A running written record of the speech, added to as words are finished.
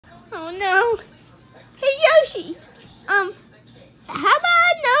Oh no. Hey Yoshi. How about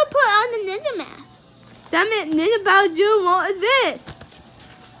I now put on the ninja mask? Damn it, Ninja Bowser, what is this?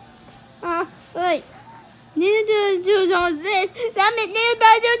 Wait. Ninja Bowser on this. Damn it, Ninja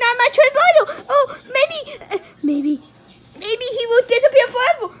Bowser, not my trade bottle. Oh, maybe he will disappear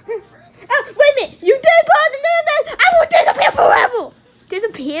forever. Wait a minute, you did put on the ninja mask. I will disappear forever.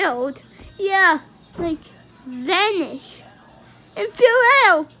 Disappeared? Yeah, like vanish. And feel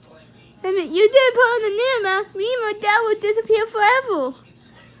out. I mean, you did put on the ninja mask. Me and my dad will disappear forever.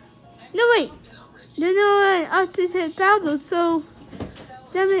 No, wait. No, after the battle, so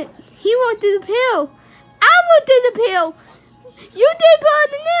damn it, he won't disappear. I will disappear. You did put on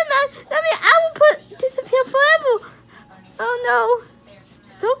the ninja mask. Damn it, I will disappear forever. Oh no.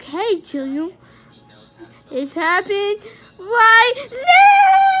 It's okay, Junior. It's happened right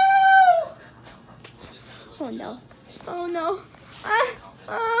now. Oh no. Oh no. No.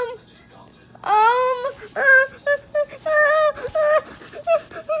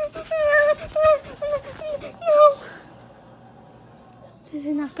 This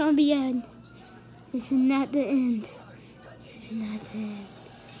is not gonna be the end. This is not the end. This is not the end.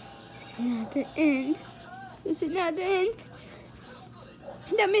 This is not the end. This is not the end.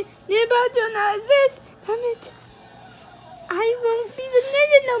 Damn it, Ninja Bowser not exist. Damn it. I won't be the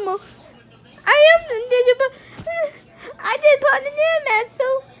ninja no more. I am the ninja, but I did put on the ninja mask, so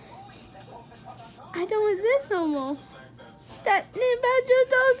I don't exist no more. That Ninja Bowser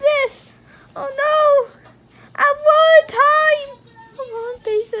don't exist. Oh no. I won time. Come on,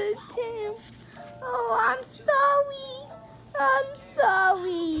 Bowser, Tim. Oh, I'm sorry. I'm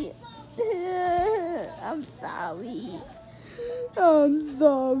sorry. I'm sorry. I'm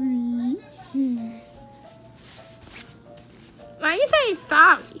sorry. Why are you saying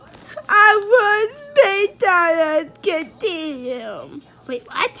sorry? I was bedtime. Continue. Wait,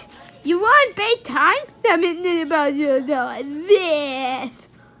 what? You want bedtime? That meant nothing about you doing this.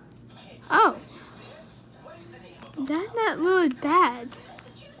 Oh. That's not really bad.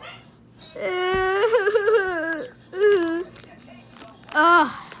 Oh,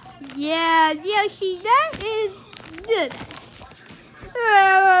 yeah, Yoshi, that is good.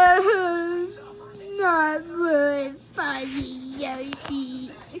 Not very funny,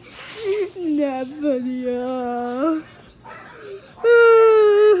 Yoshi. Not funny at all.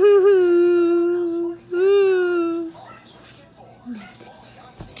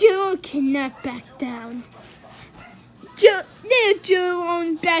 Joe cannot back down. Ninja Junior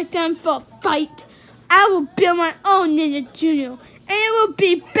won't back down for a fight. I will build my own Ninja Junior, and it will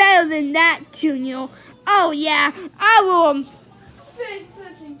be better than that, Junior. Oh yeah, I will make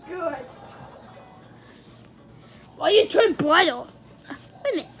something good. Why are you trying bridle? Wait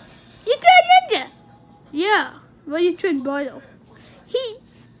a minute, you did Ninja. Yeah, why are you trying bridle? He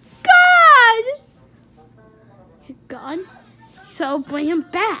gone. He's gone. So bring him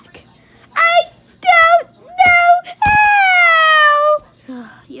back. I don't know how.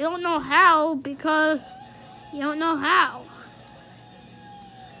 You don't know how because you don't know how.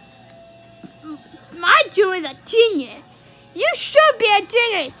 My Junior's a genius. You should be a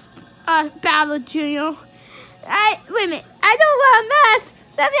genius, Battle Junior. Wait a minute. I don't want a mask.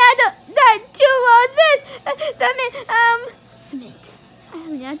 That means I don't. That Junior this. That means I have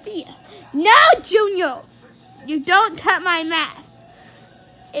an idea. No, Junior. You don't touch my mask.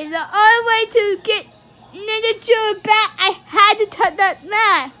 It's the only way to get Ninja Junior back. I had to touch that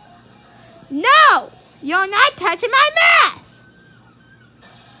mask. No, you're not touching my mask.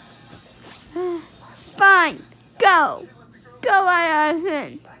 Fine, go right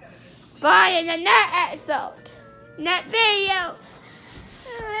on. Fine, in the next episode, next video.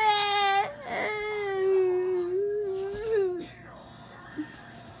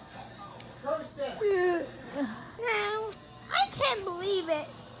 No, I can't believe it.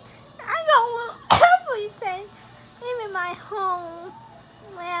 I don't want everything, even my home.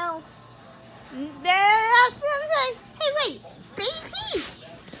 Well, that's something. Hey, wait, baby.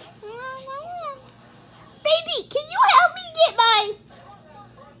 Baby, can you help me get my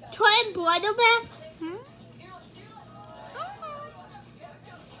twin brother back?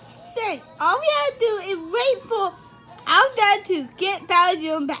 Then all we have to do is wait for our dad to get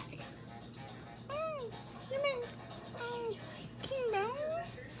Bowser back.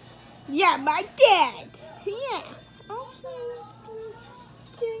 Yeah, my dad. Yeah. Okay.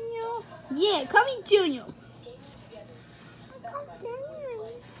 Junior. Yeah, call me Junior.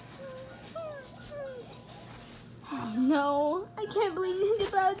 Oh no, I can't believe Ninja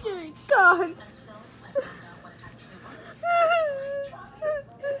Bowser is gone.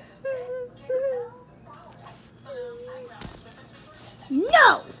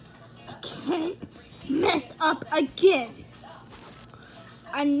 No! up again.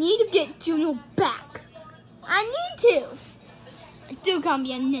 I need to get Junior back. I need to. I still can't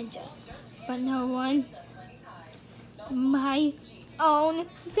be a ninja. But no one. My own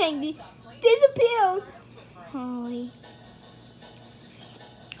thing disappeared. Holy.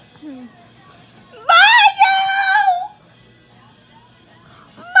 Mario!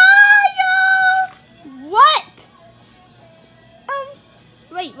 Mario! What?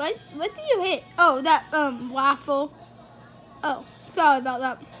 Wait, what did you hit? Oh, that, waffle. Oh, sorry about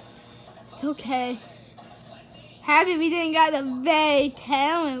that. It's okay. Happy we didn't got a very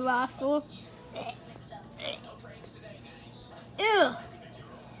talent waffle. Ew.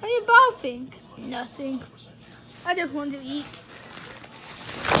 What are you barfing? Nothing. I just want to eat.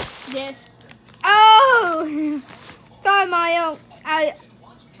 Yes. Oh! Sorry, Mario.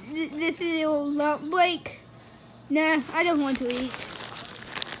 This is a little break. Nah, I don't want to eat.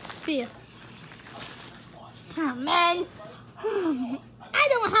 See ya. Oh, man. I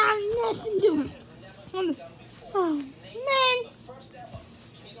don't have nothing to do. Oh, man.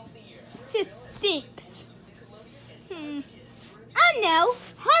 This stinks. I know.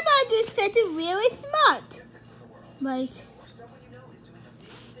 How about this something really smart? Like,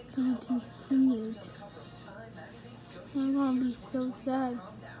 continued. I'm gonna be so sad.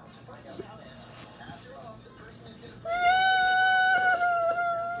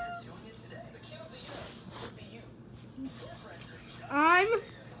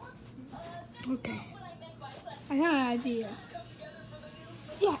 Okay. I have an idea.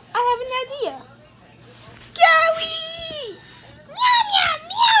 Yeah, I have an idea. Joey! Meow, meow,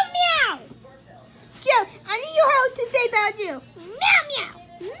 meow, meow. Joe, I need your help to say about you. Meow, meow.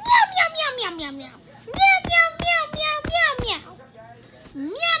 Meow, meow, meow, meow, meow, meow. Meow, meow, meow, meow, meow, meow.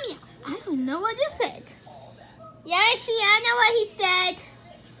 Meow, meow. I don't know what you said. Yoshi, I know what he said.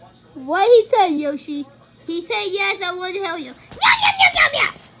 What he said, Yoshi? He said, yes, I want to help you. Meow, meow, meow, meow,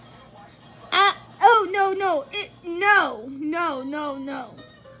 meow. Oh, no.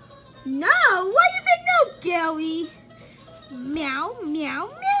 No, why you say no, Joey? Meow, meow,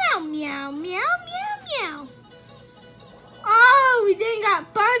 meow, meow, meow, meow, meow. Oh, we didn't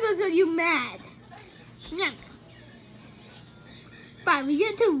got Bible, so you mad. Meow. Fine, we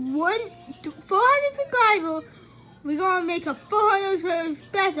get to 400 subscribers. We're gonna make a 400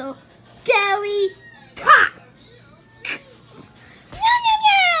 special. Joey, talk. Meow, meow,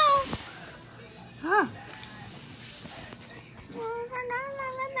 meow. Huh.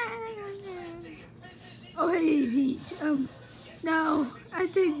 Okay, Peach. No, I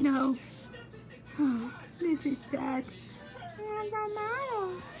think no. Oh, this is sad.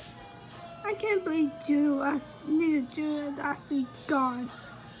 I can't believe Ninja Junior is actually gone.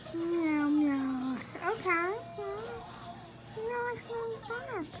 Meow, meow. Okay.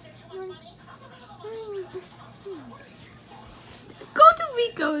 Go to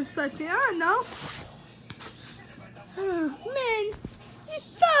Rico or something. I don't know. Oh, man, you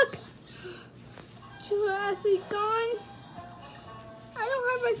suck. You are actually gone. I don't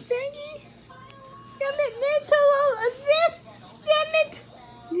have my thingy. Damn it, Nintendo, assist. Damn it.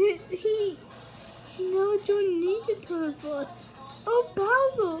 He never joined Ninja Turtle for us. Oh,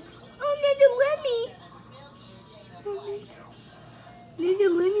 Bowser. Oh, Ninja Lemmy. Damn it. Ninja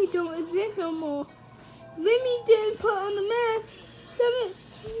Lemmy don't exist no more. Lemmy didn't put on the mask. Damn it.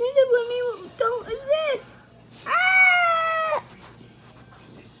 Ninja Lemmy don't exist. Ah!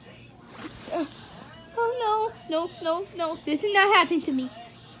 Oh no. This is not happening to me.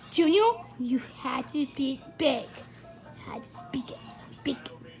 Junior, you had to be big. Had to speak it. Big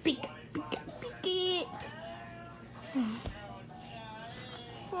it.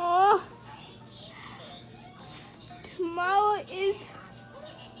 Oh. Tomorrow is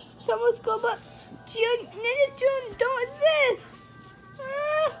summer school, but Ninja Junior don't exist. I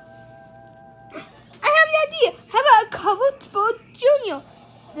have an idea. How about a cover for Junior?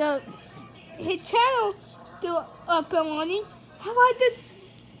 His channel still up and running. How about this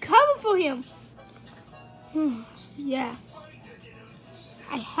cover for him? Yeah.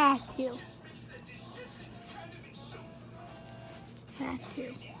 I had to.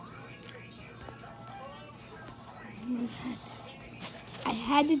 I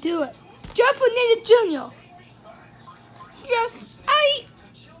had to do it. Jump for Ninja Junior.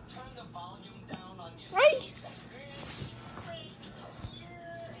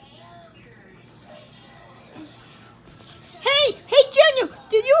 Hey,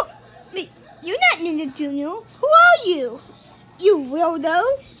 Junior, you're not Ninja Junior. Who are you? You weirdo.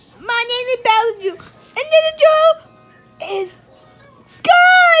 My name is Bowser, and Ninja Junior is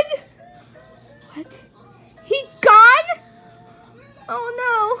gone. What? He gone? Oh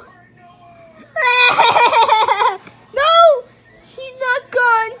no.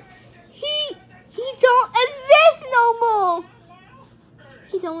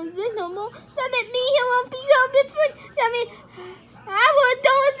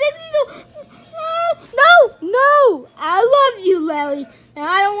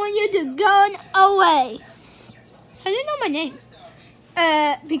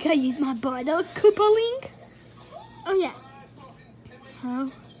 think I used my bottle coupling. Oh yeah.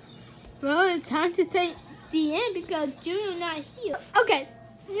 Oh. Well, it's time to take the end because Junior's not here. Okay,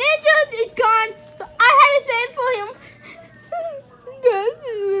 Ninja is gone, so I had to save for him.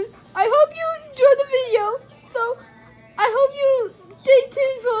 Guys, I hope you enjoyed the video. So I hope you stay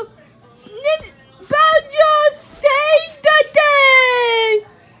tuned for Bowser Save the Day.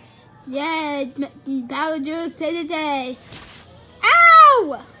 Yeah, Bowser Save the Day.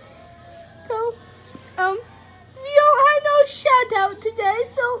 Ow! So we don't have no shout out today,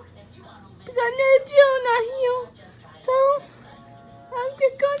 so because Ninja not here. So I'm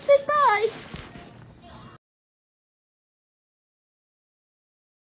just gonna say bye.